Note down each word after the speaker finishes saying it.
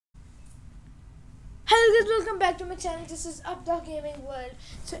guys, welcome back to my channel. This is Up the Gaming World.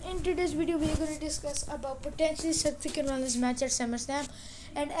 So in today's video we are going to discuss about potentially African Knowledge match at Summerslam.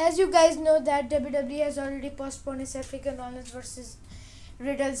 And as you guys know that WWE has already postponed its African Knowledge versus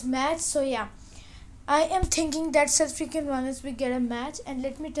Riddle's match. So yeah, I am thinking that African Knowledge will get a match, and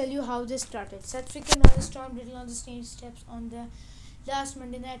let me tell you how this started. African Knowledge stormed Riddle on the stage steps on the last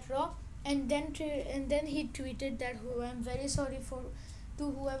Monday Night Raw, and then he tweeted that I'm very sorry to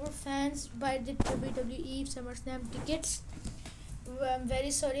whoever fans buy the WWE SummerSlam tickets. I'm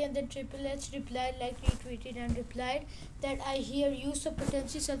very sorry. And then Triple H replied, like retweeted and replied, that I hear you, so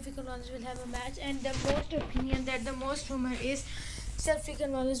potentially African Knowledge will have a match. And the most rumor is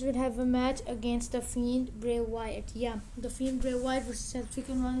African Knowledge will have a match against the Fiend Bray Wyatt. Yeah, the Fiend Bray Wyatt versus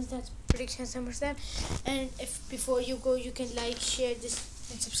African Knowledge. That's prediction SummerSlam. And if before you go, you can like, share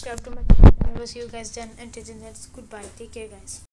this, and subscribe to my channel. And I will see you guys then. Until then, goodbye. Take care, guys.